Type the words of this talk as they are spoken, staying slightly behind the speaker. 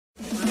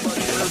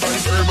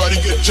Everybody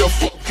get your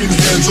fucking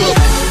hands up.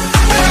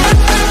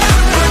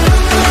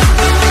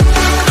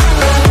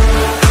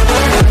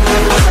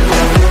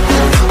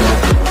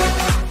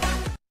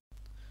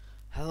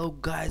 Hello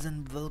guys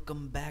and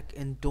welcome back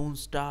and don't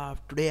starve.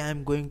 Today I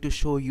am going to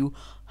show you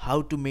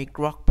how to make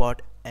crock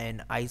pot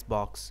and ice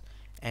box,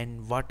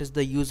 and what is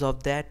the use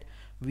of that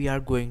we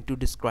are going to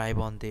describe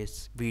on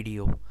this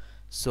video.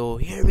 So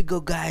here we go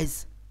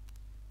guys.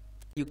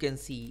 You can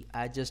see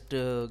I just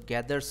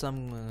gathered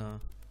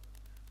some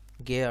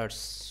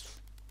gears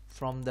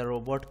from the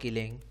robot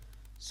killing.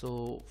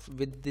 So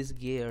with these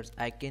gears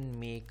I can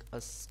make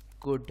a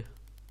good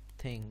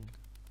thing.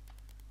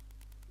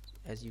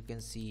 As you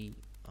can see,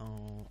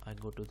 I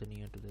go to the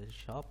near to the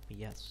shop.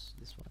 Yes,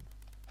 this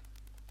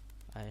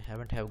one. I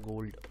haven't have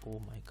gold. Oh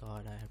my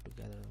god, I have to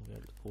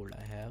gather gold.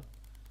 I have.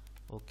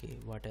 Okay,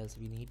 what else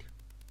we need?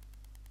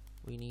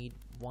 We need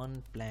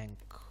one plank.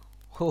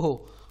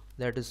 Oh,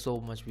 that is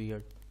so much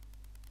weird.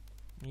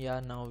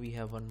 Yeah, now we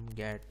have one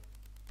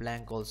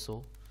plank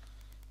also.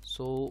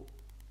 So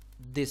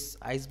this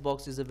ice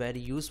box is a very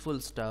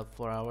useful stuff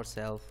for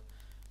ourselves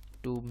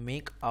to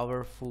make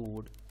our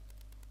food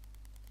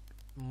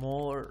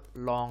more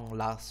long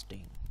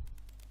lasting.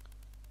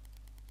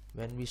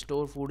 When we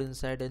store food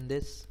inside in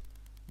this,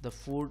 the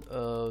food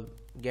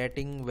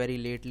getting very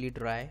lately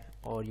dry,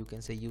 or you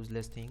can say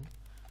useless thing,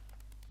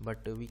 but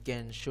we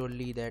can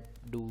surely that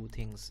do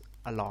things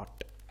a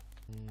lot.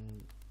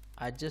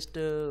 I just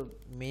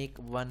make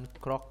one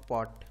crock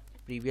pot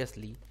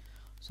previously,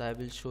 so I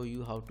will show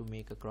you how to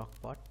make a crock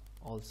pot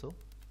also.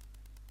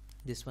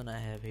 This one I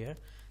have here.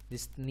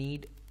 This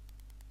need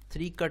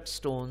 3 cut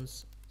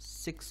stones,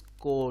 6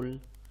 coal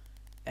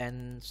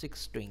and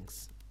 6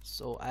 twigs.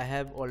 So I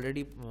have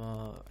already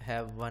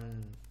have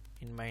one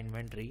in my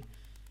inventory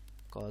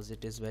because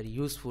it is very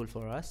useful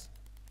for us.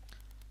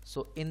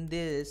 So in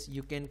this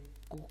you can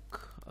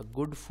cook a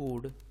good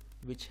food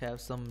which have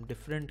some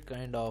different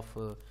kind of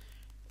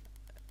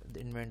the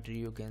inventory.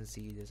 You can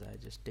see this. I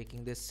just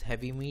taking this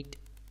heavy meat,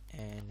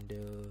 and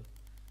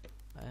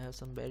I have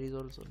some berries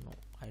also. No,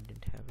 I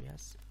didn't have.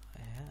 Yes,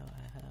 I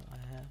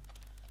have.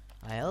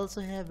 I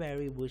also have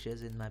berry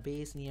bushes in my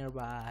base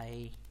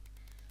nearby,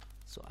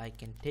 so I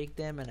can take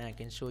them and I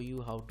can show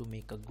you how to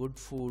make a good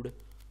food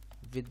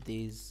with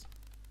these.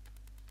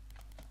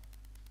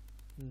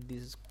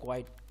 This is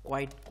quite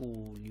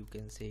cool, you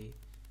can say.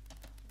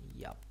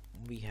 Yep,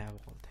 we have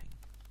all things.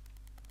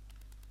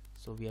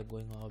 So we are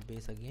going our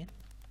base again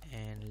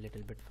and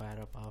little bit fire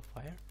up our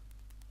fire.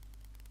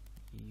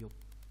 Yup.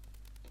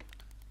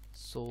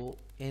 So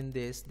in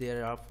this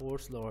there are 4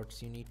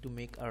 slots. You need to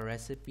make a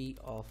recipe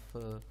of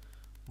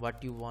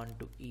what you want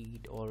to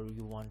eat, or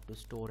you want to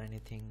store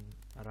anything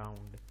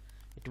around.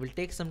 It will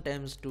take some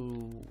time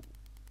to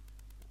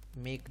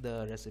make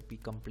the recipe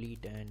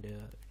complete, and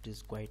it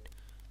is quite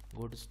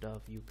good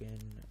stuff. You can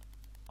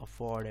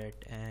afford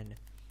it and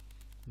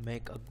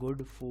make a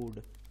good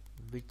food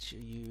which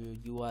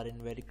you are in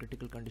very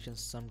critical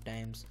conditions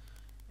sometimes,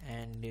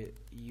 and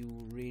you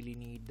really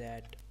need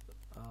that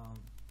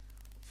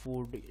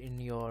food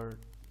in your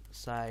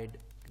side,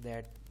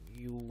 that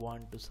you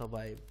want to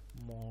survive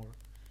more,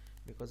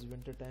 because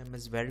winter time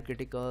is very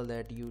critical,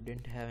 that you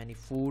didn't have any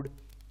food,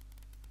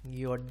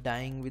 you're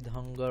dying with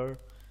hunger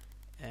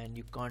and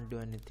you can't do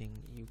anything.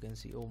 You can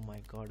see, oh my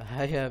god,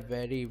 I have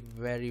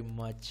very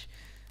much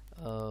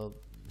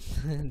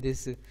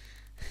this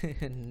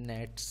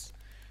nets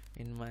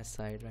in my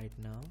side right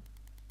now.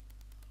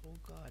 Oh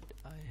god,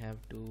 I have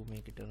to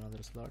make it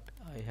another slot.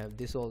 I have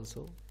this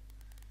also.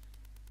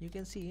 You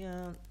can see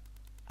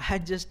I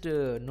just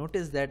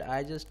noticed that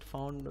I just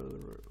found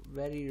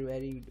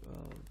very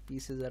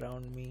pieces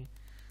around me,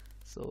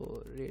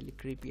 so really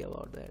creepy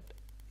about that.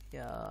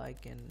 Yeah, I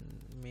can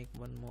make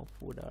one more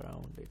food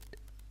around it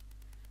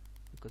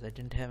because I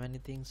didn't have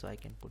anything, so I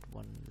can put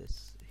one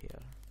this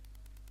here.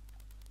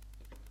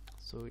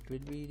 So it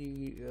will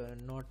be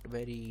not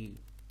very,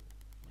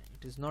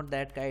 it is not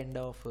that kind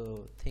of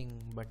thing,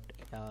 but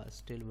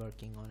still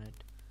working on it.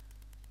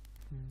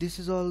 This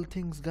is all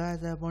things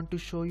guys I want to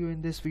show you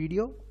in this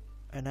video,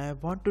 and I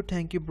want to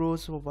thank you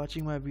bros for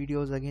watching my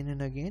videos again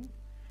and again.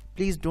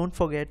 Please don't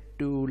forget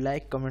to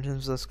like, comment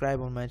and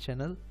subscribe on my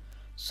channel.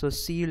 So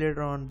see you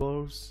later on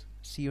bros.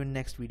 See you in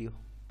next video.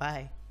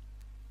 Bye.